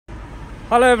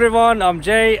Hello everyone, I'm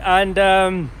Jay, and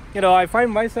I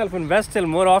find myself in West Hill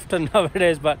more often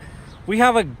nowadays, but we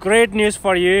have a great news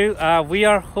for you. We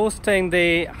are hosting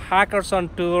the Hackers on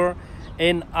Tour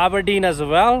in Aberdeen as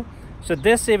well. So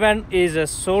this event is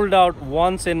sold out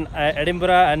once in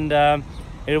Edinburgh, and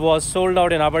it was sold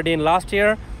out in Aberdeen last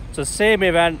year. So same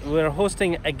event we're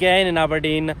hosting again in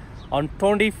Aberdeen on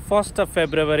 21st of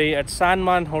February at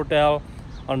Sandman Hotel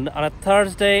on a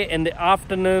Thursday in the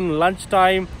afternoon,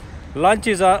 lunchtime. Lunch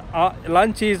is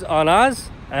on us.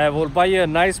 We'll buy you a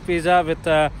nice pizza with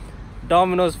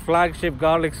Domino's flagship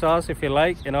garlic sauce if you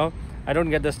like. I don't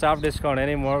get the staff discount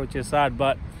anymore, which is sad,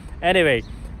 but anyway,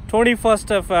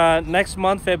 21st of next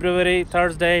month, February,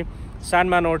 Thursday,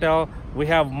 Sandman Hotel. We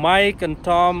have Mike and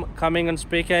Tom coming and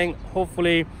speaking.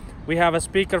 Hopefully we have a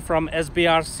speaker from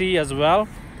SBRC as well.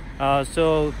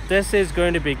 So this is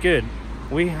going to be good.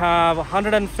 We have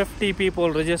 150 people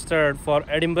registered for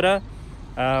Edinburgh,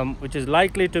 which is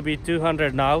likely to be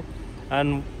 200 now,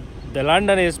 and the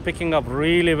London is picking up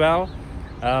really well.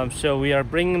 So we are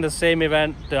bringing the same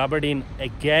event to Aberdeen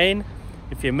again.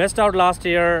 If you missed out last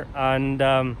year, and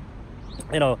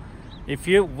if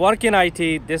you work in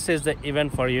IT, this is the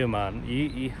event for you, man.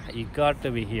 You got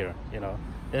to be here.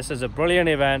 This is a brilliant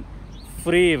event,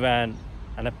 free event,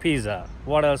 and a pizza.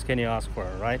 What else can you ask for,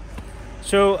 right?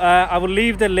 So I will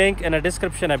leave the link in the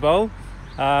description above.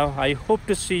 I hope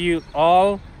to see you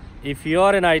all. If you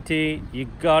are in IT, you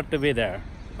got to be there.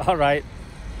 All right.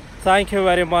 Thank you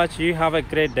very much. You have a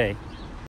great day.